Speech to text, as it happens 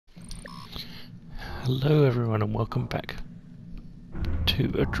Hello everyone and welcome back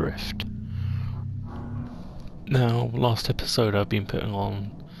to Adrift. Now, last episode I've been putting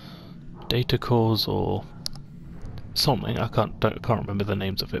on data cores or something, I can't remember the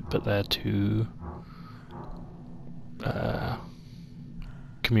names of it, but they're to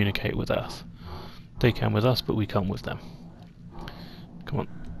communicate with Earth. They can with us, but we can't with them. Come on.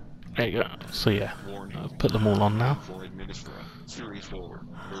 There you go. So yeah, I've put them all on now.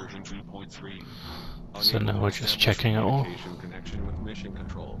 So now we're just checking it all.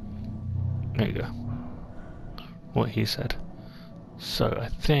 There you go. What he said. So I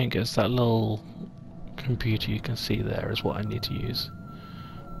think it's that little computer you can see there is what I need to use.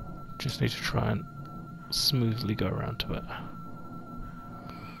 Just need to try and smoothly go around to it.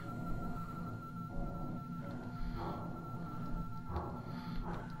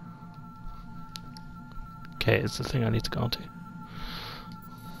 Okay, it's the thing I need to go onto.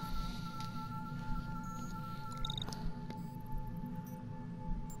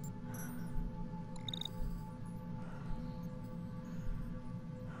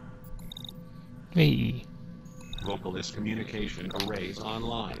 Hey. Vocalist communication arrays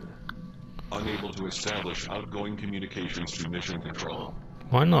online. Unable to establish outgoing communications to mission control.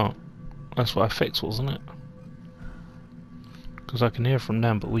 Why not? That's what I fixed, wasn't it? Because I can hear from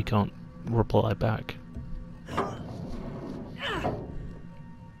them, but we can't reply back.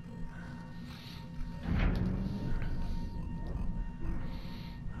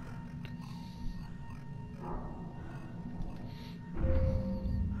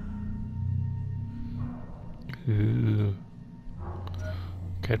 Ooh.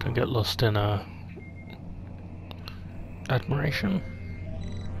 Okay, don't get lost in admiration.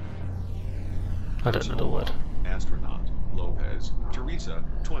 I don't know the word. Astronaut Lopez Teresa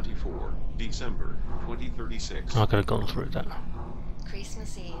 24 December 2036. I could have gone through that.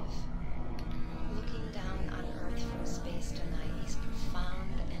 Christmas Eve. Looking down on Earth from space tonight is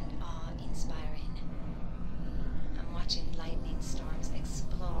profound and awe-inspiring. I'm watching lightning storms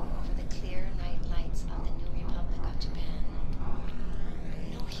explode over the clear night lights of the New Republic of Japan.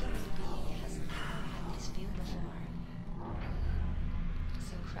 No human being has ever had this view before.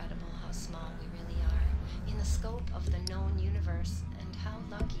 It's incredible how small we really are in the scope of the known universe, and how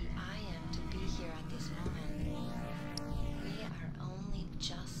lucky I am to be here at this moment. We are only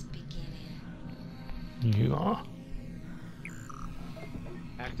just beginning. You are?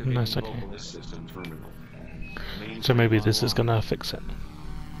 Nice, okay. So maybe this is gonna fix it.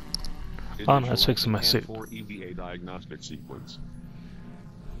 Oh no, it's fixing my suit. EVA diagnostic sequence.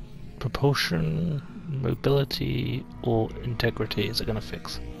 Propulsion, mobility, or integrity is it gonna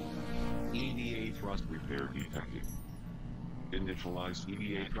fix? EVA thrust repair detected. Initialize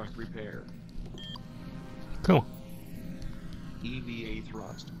EVA thrust repair. Cool. EVA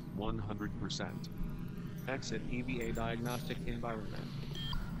thrust 100%. Exit EVA diagnostic environment.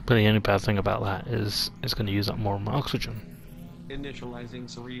 But the only bad thing about that is it's going to use up more of my oxygen. Initializing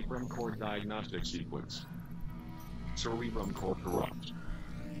cerebrum core diagnostic sequence. Cerebrum core corrupt.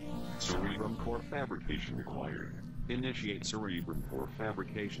 Cerebrum core fabrication required. Initiate cerebrum core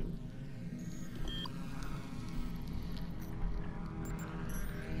fabrication.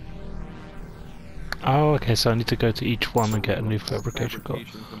 Oh, okay, so I need to go to each one and get a new fabrication core.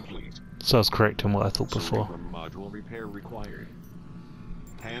 So I was correct in what I thought before. Cerebrum module repair required.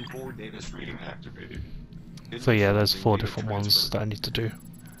 PAN 4 data stream activated. So yeah, there's 4 different ones that I need to do,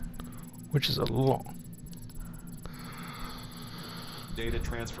 which is a lot. Data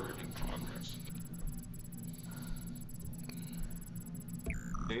transfer in progress.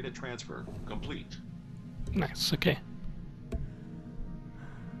 Data transfer complete. Nice, okay.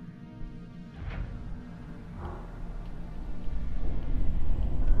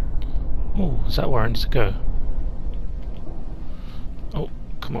 Oh, is that where I need to go? Oh,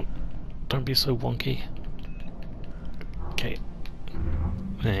 come on. Don't be so wonky. Okay.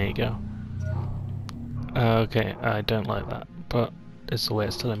 There you go. Okay, I don't like that, but it's the way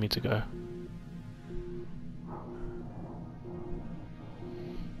it's telling me to go.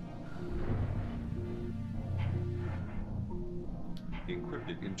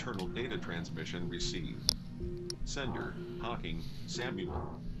 Encrypted internal data transmission received. Sender, Hawking,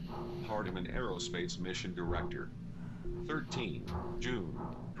 Samuel. Hardiman Aerospace Mission Director. 13 June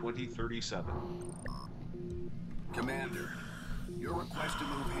 2037. Commander, your request to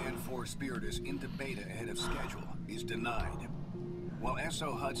move Hand 4 Spiritus into beta ahead of schedule is denied. While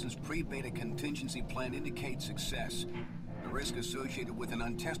SO Hudson's pre-beta contingency plan indicates success, the risk associated with an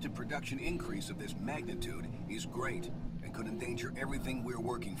untested production increase of this magnitude is great and could endanger everything we're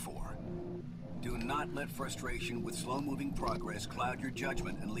working for. Do not let frustration with slow-moving progress cloud your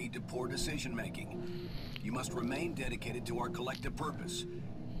judgment and lead to poor decision-making. You must remain dedicated to our collective purpose.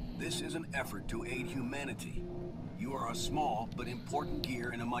 This is an effort to aid humanity. You are a small but important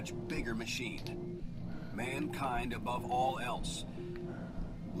gear in a much bigger machine. Mankind above all else.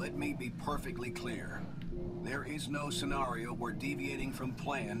 Let me be perfectly clear. There is no scenario where deviating from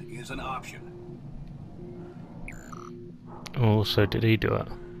plan is an option. Oh, so did he do it?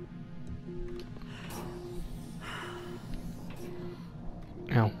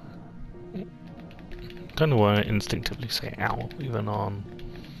 Ow. Don't know why I instinctively say ow, even on...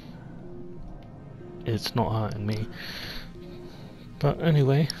 It's not hurting me. But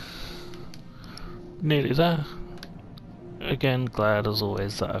anyway, nearly there. Again, glad as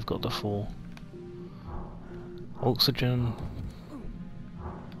always that I've got the full oxygen.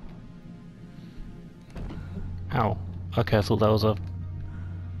 Ow. Okay, I thought that was a...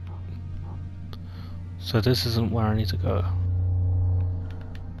 So this isn't where I need to go.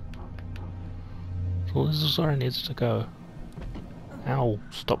 So this is where I needed to go. Ow,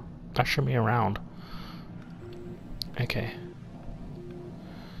 stop bashing me around. Okay.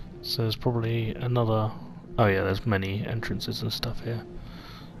 So there's probably another... Oh yeah, there's many entrances and stuff here.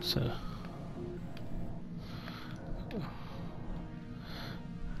 So...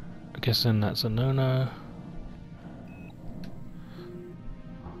 I guess then that's a no-no.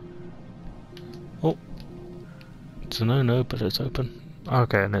 Oh! It's a no-no, but it's open.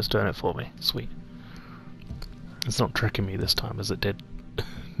 Okay, and it's doing it for me. Sweet. It's not tricking me this time as it did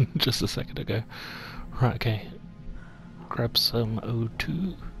just a second ago. Right, okay. Grab some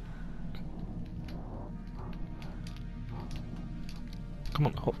O2. Come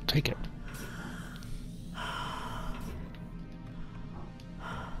on, oh, take it.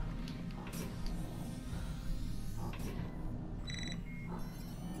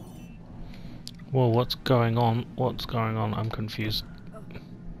 Whoa, what's going on? What's going on? I'm confused.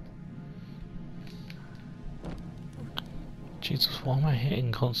 Jesus, why am I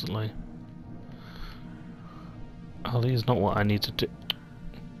hitting constantly? Are these not what I need to do?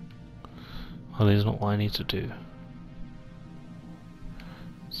 Are these not what I need to do?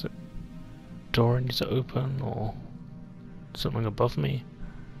 Is it door I need to open, or something above me?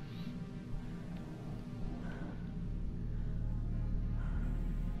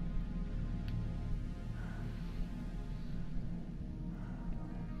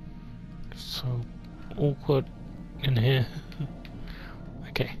 So awkward in here.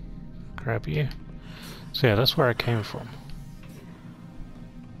 Okay, grab you. So yeah, that's where I came from.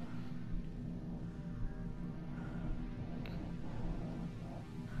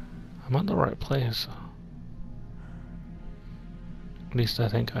 I'm at the right place. At least I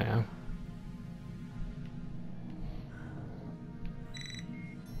think I am.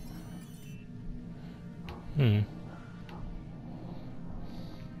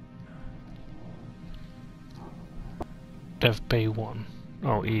 Dev Bay 1.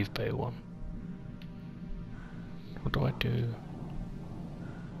 Oh, Eve Bay 1. What do I do?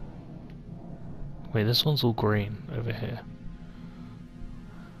 Wait, this one's all green over here.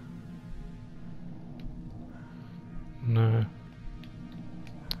 No.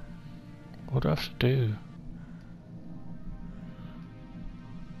 What do I have to do?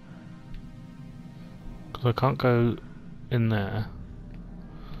 Because I can't go in there.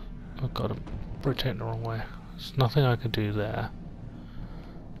 Oh god, I'm rotating the wrong way. There's nothing I can do there.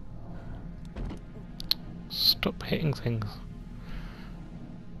 Stop hitting things.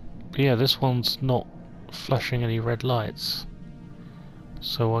 But yeah, this one's not flashing any red lights.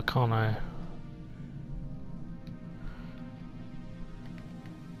 So why can't I?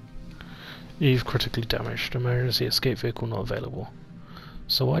 You've critically damaged. Emergency escape vehicle not available.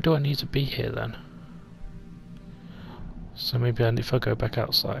 So why do I need to be here then? So maybe if I go back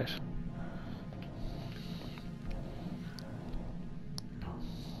outside.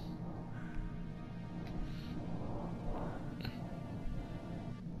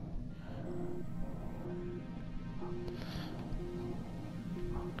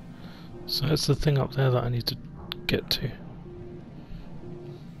 So it's the thing up there that I need to get to.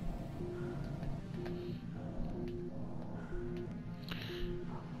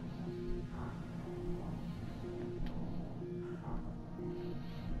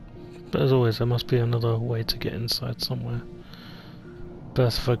 But as always, there must be another way to get inside somewhere.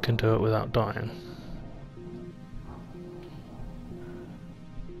 Best if I can do it without dying.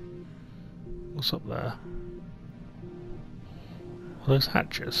 What's up there? Are those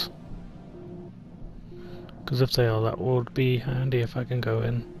hatches? Because if they are, that would be handy if I can go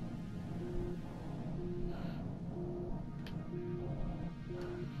in.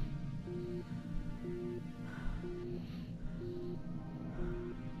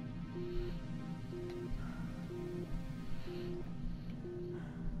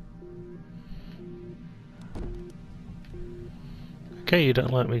 Okay, you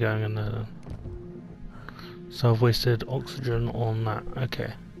don't like me going in there then. So I've wasted oxygen on that.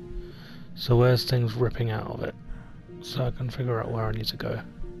 Okay. So where's things ripping out of it? So I can figure out where I need to go.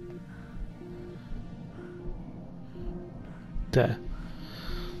 There.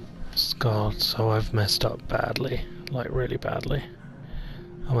 God, so I've messed up badly. Like really badly.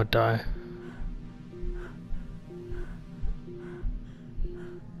 I'm gonna die.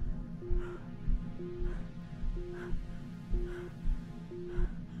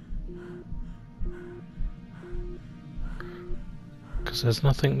 Because there's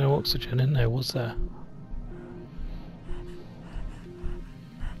nothing, no oxygen in there, was there?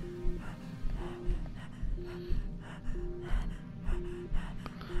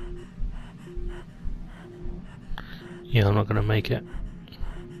 Yeah, I'm not gonna make it.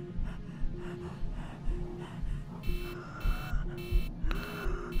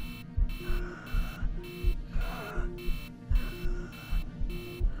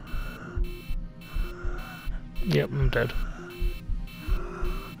 Yep, I'm dead.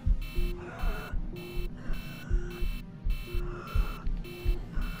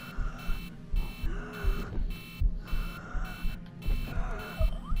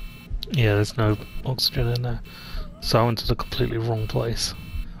 Yeah, there's no oxygen in there. So I went to the completely wrong place.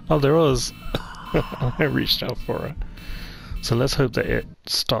 Oh, there was! I reached out for it. So let's hope that it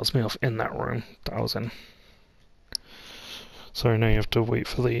starts me off in that room that I was in. Sorry, now you have to wait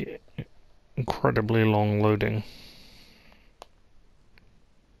for the incredibly long loading.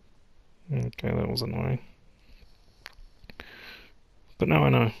 Okay, that was annoying. But now I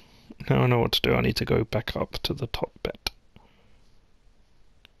know. Now I know what to do. I need to go back up to the top bit.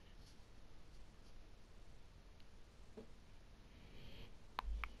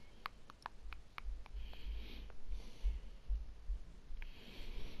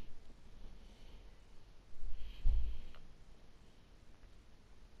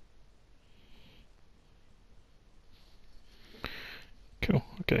 Cool,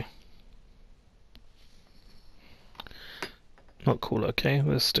 okay. Not cool, okay.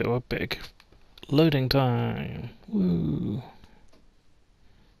 There's still a big loading time. Woo.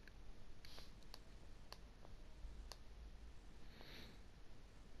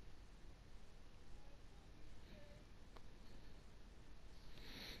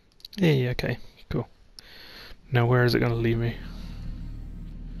 Yeah, okay, cool. Now where is it going to leave me?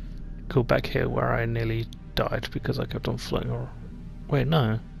 Go back here where I nearly died because I kept on floating around. Wait,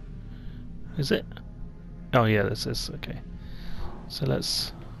 no. Is it? Oh yeah, this is, okay. So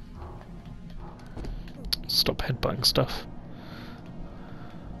let's stop headbutting stuff.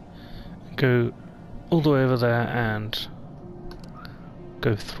 Go all the way over there and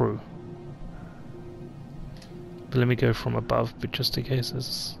go through. But let me go from above, but just in case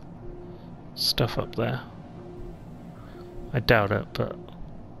there's stuff up there. I doubt it, but...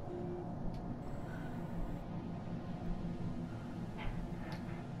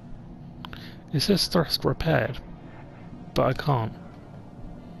 It says thrust repaired, but I can't.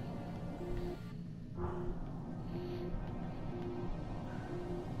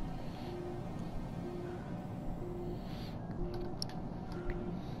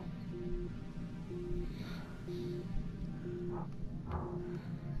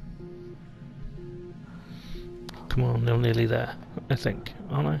 Come on, I'm nearly there, I think,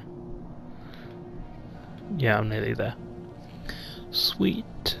 aren't I? Yeah, I'm nearly there. Sweet.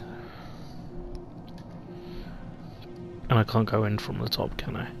 And I can't go in from the top,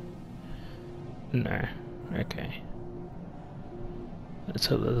 can I? No. Okay. Let's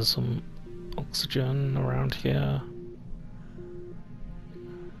hope there's some oxygen around here.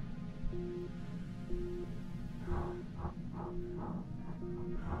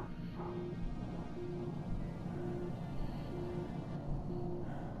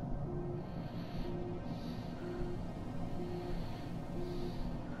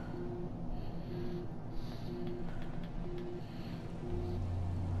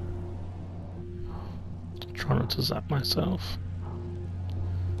 Try not to zap myself.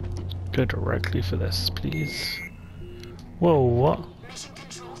 Go directly for this, please. Whoa, what? Mission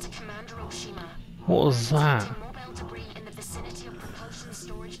control to Commander Oshima. What was that? Mobile debris in the vicinity of propulsion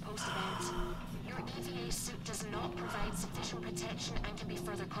storage post-event. Your EVA suit does not provide sufficient protection and can be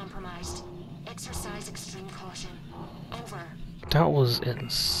further compromised. Exercise extreme caution. Over. That was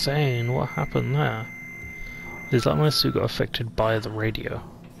insane. What happened there? Is that my suit got affected by the radio?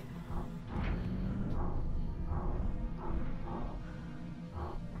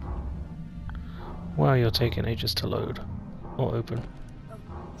 Wow, you're taking ages to load or open.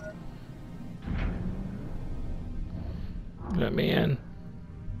 Let me in.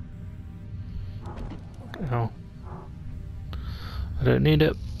 Ow. I don't need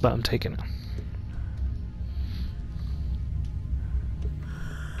it, but I'm taking it.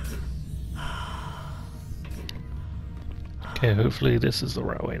 Okay, hopefully this is the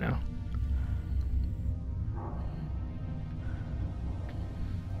right way now.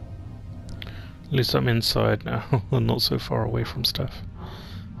 At least I'm inside now, and not so far away from stuff.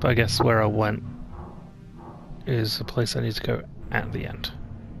 But I guess where I went is the place I need to go at the end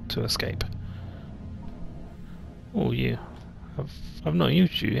to escape. Oh, you. I've not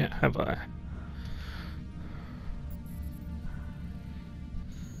used you yet, have I?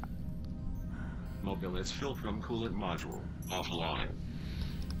 Mobilis Filtrum Coolant Module offline.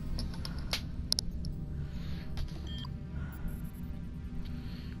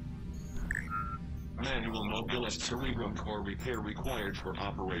 Manual Mobilis Cerebrum Core repair required for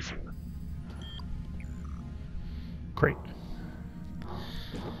operation. Great.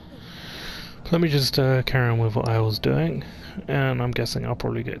 Let me just carry on with what I was doing, and I'm guessing I'll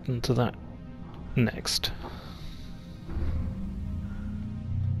probably get into that next.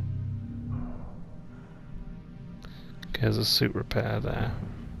 Okay, there's a suit repair there.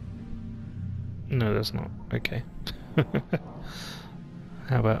 No, there's not. Okay.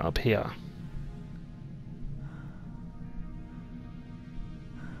 How about up here?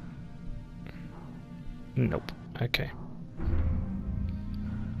 Nope. Okay.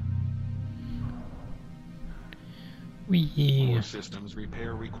 Wee. Core systems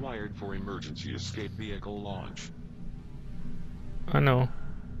repair required for emergency escape vehicle launch. I know.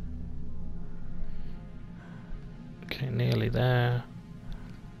 Okay, nearly there.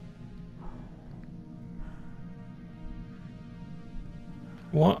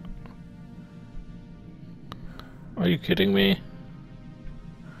 What? Are you kidding me?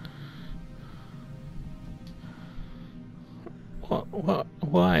 What?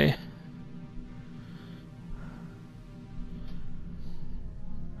 Why?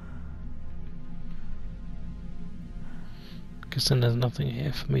 Because then there's nothing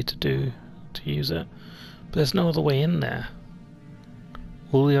here for me to do to use it. But there's no other way in there.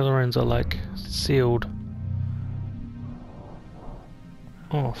 All the other ends are like sealed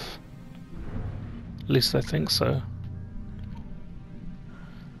off. At least I think so.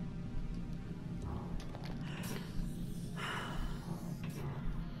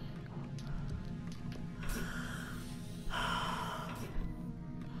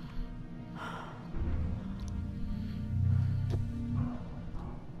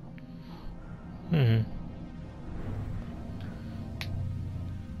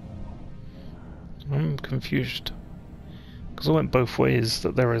 I'm confused. Because I went both ways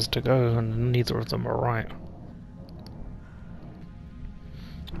that there is to go, and neither of them are right.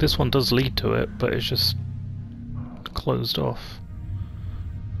 This one does lead to it, but it's just closed off.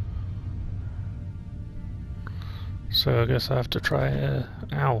 So I guess I have to try,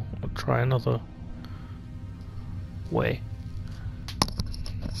 I'll try another way.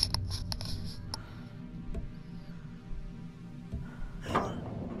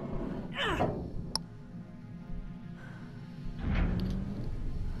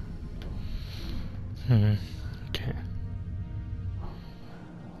 Okay.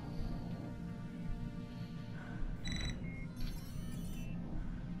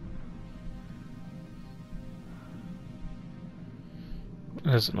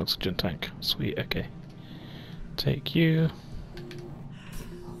 There's an oxygen tank. Sweet, okay. Take you.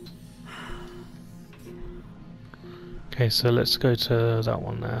 Okay, so let's go to that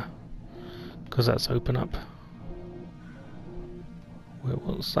one there. Because that's open up. Where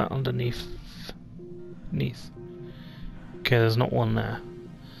was that underneath? Okay, there's not one there.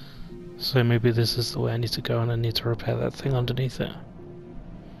 So maybe this is the way I need to go, and I need to repair that thing underneath it.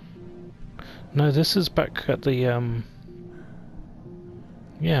 No, this is back at the,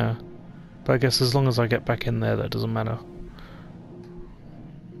 yeah. But I guess as long as I get back in there, that doesn't matter.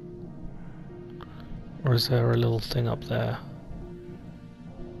 Or is there a little thing up there?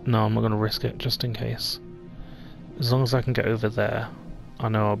 No, I'm not going to risk it, just in case. As long as I can get over there, I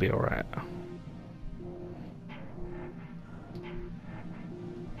know I'll be alright.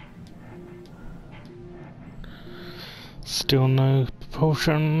 Still no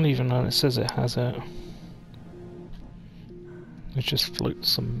propulsion, even though it says it has it. It just floats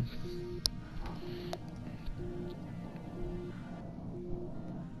some.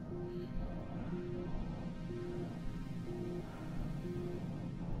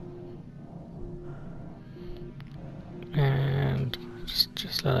 And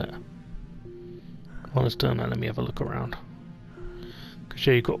just let it. While it's doing that, let me have a look around. Because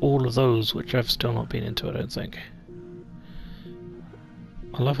yeah, you've got all of those, which I've still not been into, I don't think.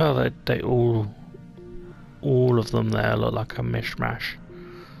 I love how they all all of them there look like a mishmash.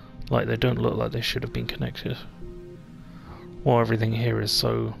 Like they don't look like they should have been connected. Or everything here is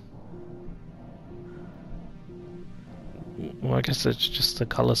so... Well, I guess it's just the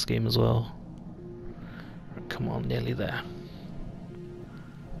colour scheme as well. Come on, nearly there.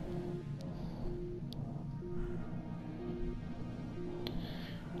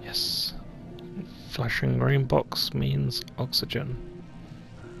 Yes. Flashing green box means oxygen.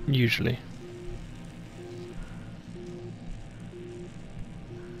 Usually.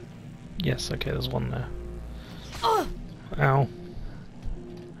 Yes, okay, there's one there. Ow.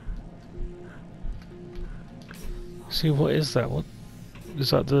 See, what is that? What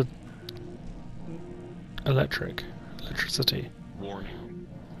is that? The electricity? Warning.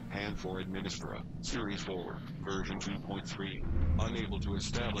 Hand for Administra, Series 4, version 2.3. Unable to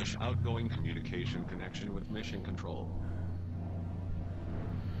establish outgoing communication connection with mission control.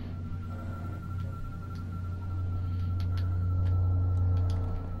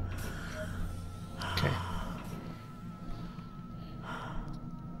 Okay.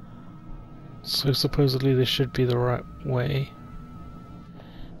 So supposedly this should be the right way,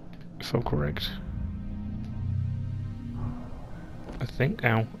 if I'm correct. I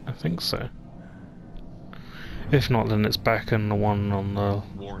think so. If not, then it's back in the one on the...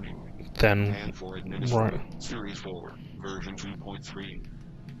 Warning. Then... Hand for Administra, Series 4, version 2.3.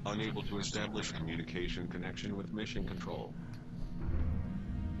 Unable to establish communication connection with mission control.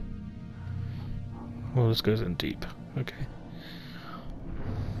 Well, this goes in deep. Okay.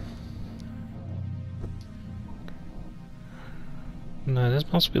 No,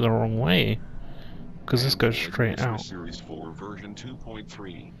 this must be the wrong way. Because this goes straight out. Series 4 version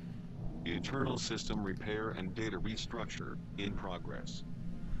 2.3. Internal system repair and data restructure in progress.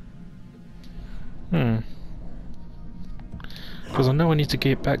 Because I know I need to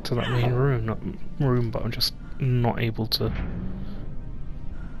get back to that main room, but I'm just not able to.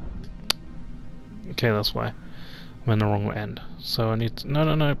 Okay, that's why. I'm in the wrong end. So I need to...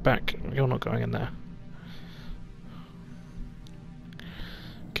 No, back. You're not going in there.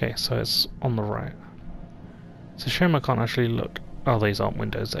 Okay, so it's on the right. It's a shame I can't actually look. Oh, these aren't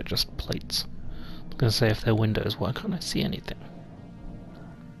windows, they're just plates. I was gonna say, if they're windows, why can't I see anything?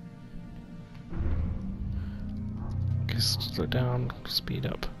 Okay, slow down, speed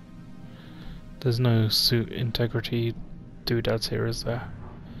up. There's no suit integrity doodads here, is there?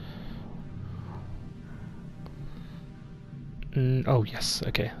 Oh yes,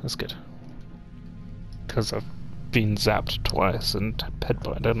 okay, that's good. Because I've been zapped twice and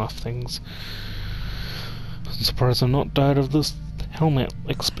headbutted enough things. I'm surprised I've not died of this helmet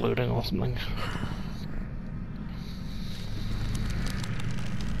exploding or something.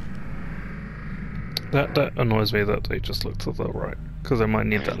 That annoys me that they just look to the right, because I might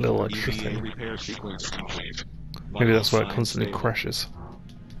need that little extra thing. Repair sequence complete. Maybe that's why it constantly crashes.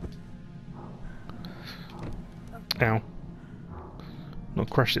 Ow. Not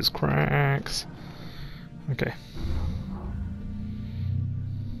crashes, cracks. Okay.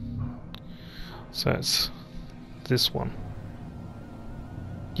 So it's this one.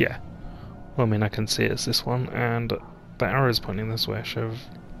 Yeah. Well, I mean, I can see it's this one, and the arrow's pointing this way. I should have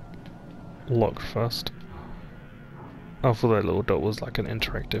locked first. Oh, for that little dot was like an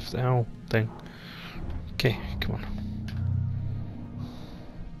interactive thing. Okay, come on.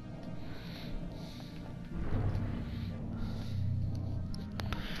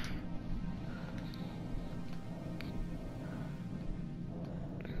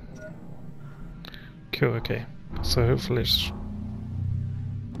 Cool, okay. So hopefully it's...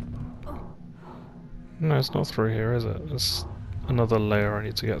 No, it's not through here, is it? It's another layer I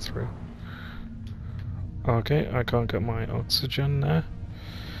need to get through. Okay, I can't get my oxygen there.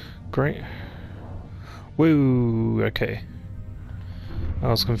 Great. Woo! Okay. I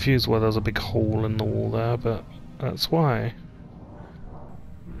was confused why there's a big hole in the wall there, but that's why.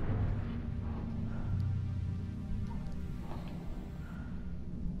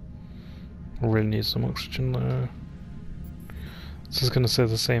 I really need some oxygen though. This is going to say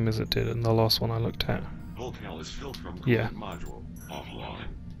the same as it did in the last one I looked at. Volcal is filled from Yeah. module offline.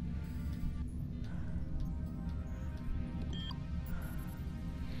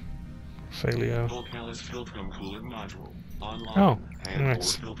 Failure. Volcal is filled from coolant module online. Oh, and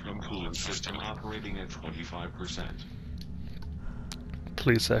nice. filled from coolant system operating at 25%.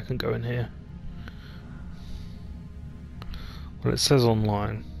 Please say I can go in here. Well, it says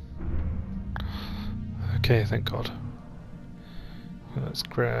online. Okay, thank God. Let's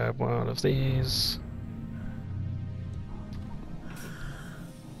grab one of these.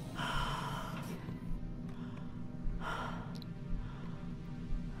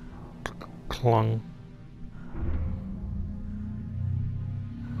 Clung.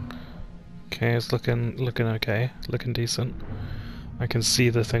 Okay, it's looking okay, looking decent. I can see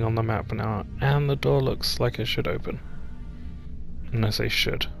the thing on the map now, and the door looks like it should open. And I say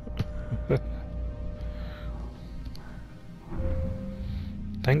should.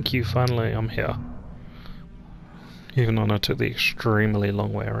 Thank you, finally I'm here. Even though I took the extremely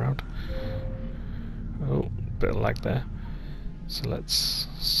long way around. Oh, bit of lag there. So let's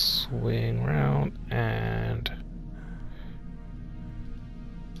swing round and...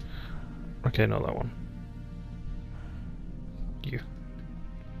 Okay, not that one. You.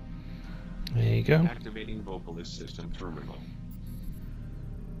 There you go. Activating vocalist system terminal.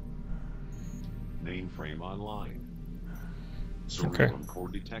 Mainframe online. Cerebrum core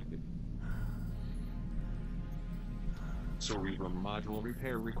detected. Cerebrum module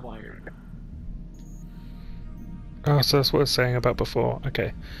repair required. Oh, so that's what I was saying about before.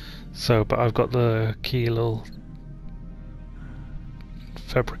 Okay. So, but I've got the key little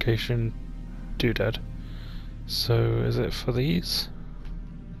fabrication doodad. So, is it for these?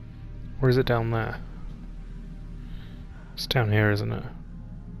 Or is it down there? It's down here, isn't it?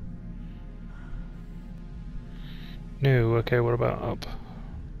 No, okay, what about up?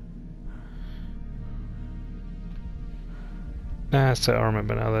 Ah, so I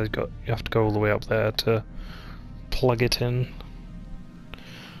remember now, you have to go all the way up there to plug it in.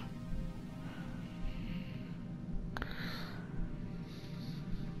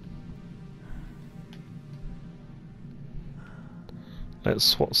 Let's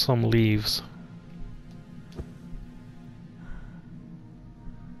swap some leaves.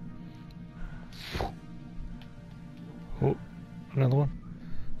 Oh, another one.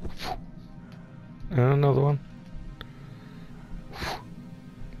 And another one.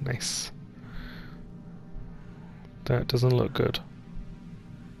 Nice. That doesn't look good.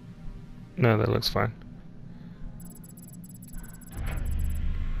 No, that looks fine.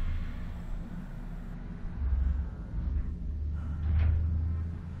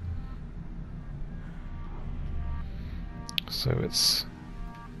 So it's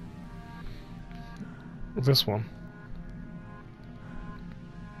this one.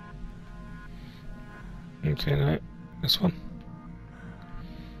 Okay, no, this one.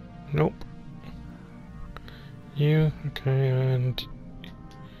 Nope. You, okay, and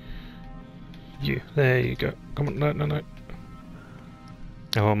you. There you go. Come on, no, no, no.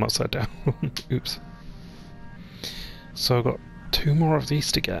 Oh, I'm upside down. Oops. So I've got 2 more of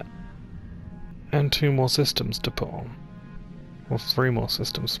these to get, and 2 more systems to put on. Or 3 more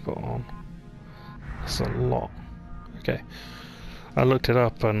systems to put on. That's a lot. Okay. I looked it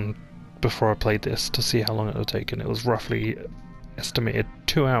up and before I played this to see how long it would take, and it was roughly estimated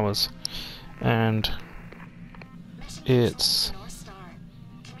 2 hours. And it's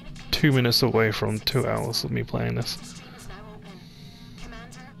 2 minutes away from 2 hours of me playing this.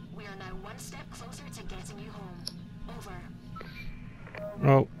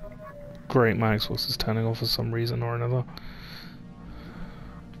 Oh, great, my Xbox is turning off for some reason or another.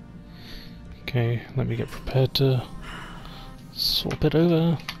 Okay, let me get prepared to swap it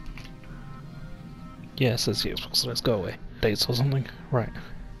over. Yeah, it says the Xbox, so let's go away. Dates or something. Right.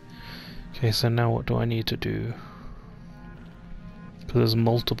 Okay, so now what do I need to do? Because there's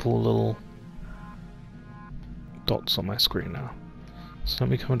multiple little dots on my screen now. So let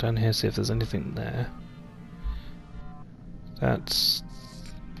me come down here, see if there's anything there. That's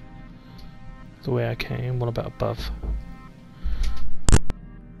the way I came. What about above?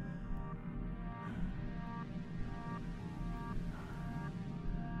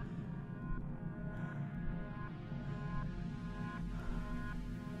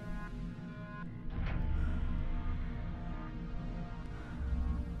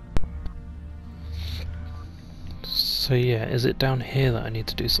 So yeah, is it down here that I need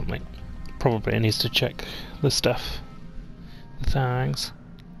to do something? Probably I need to check the stuff. Thanks.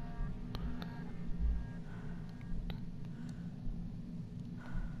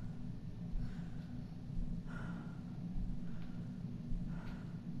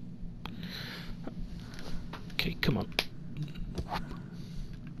 Okay, come on.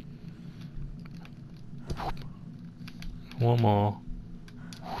 One more.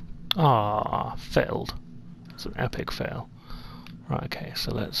 Ah, failed. It's an epic fail. Right, okay,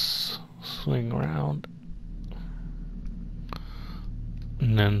 so let's swing around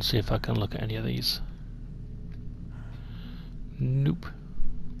and then see if I can look at any of these. Nope.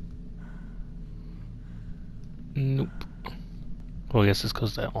 Nope. Well, I guess it's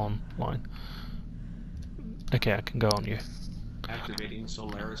because they're online. Okay, I can go on you. Activating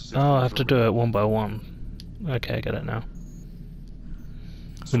Solaris Oh, I have to do it one by one. Okay, I get it now.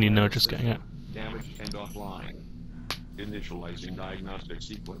 When you know just getting it. Damaged and offline. Initializing diagnostic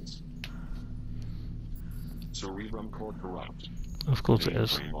sequence. Cerebrum core corrupt. Of course it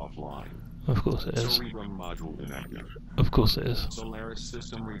is. Mainframe offline. Of course it is. Cerebrum module inactive. Of course it is. Solaris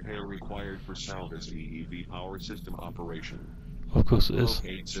system repair required for Salvis EEV power system operation. Of course it is.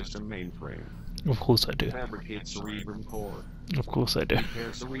 Locate system mainframe. Of course I do. Fabricate Cerebrum core. Of course I do.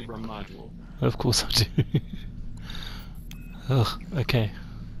 Repair Cerebrum module. Of course I do. Ugh, okay.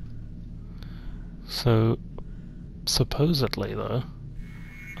 So, supposedly though,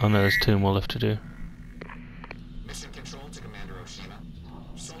 I know there's 2 more left to do. Mission control to Commander Oshima.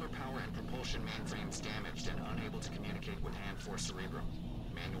 Solar power and propulsion mainframes damaged and unable to communicate with Hand Force Cerebrum.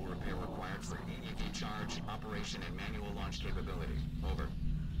 Manual repair required for EEV charge, operation, and manual launch capability. Over.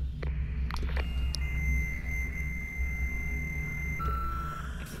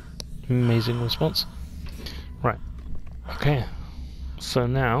 Amazing response. Right. Okay. So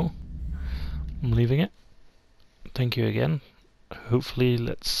now, I'm leaving it. Thank you again. Hopefully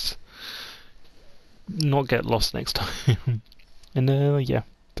let's not get lost next time. And yeah,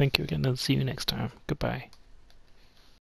 thank you again and see you next time. Goodbye.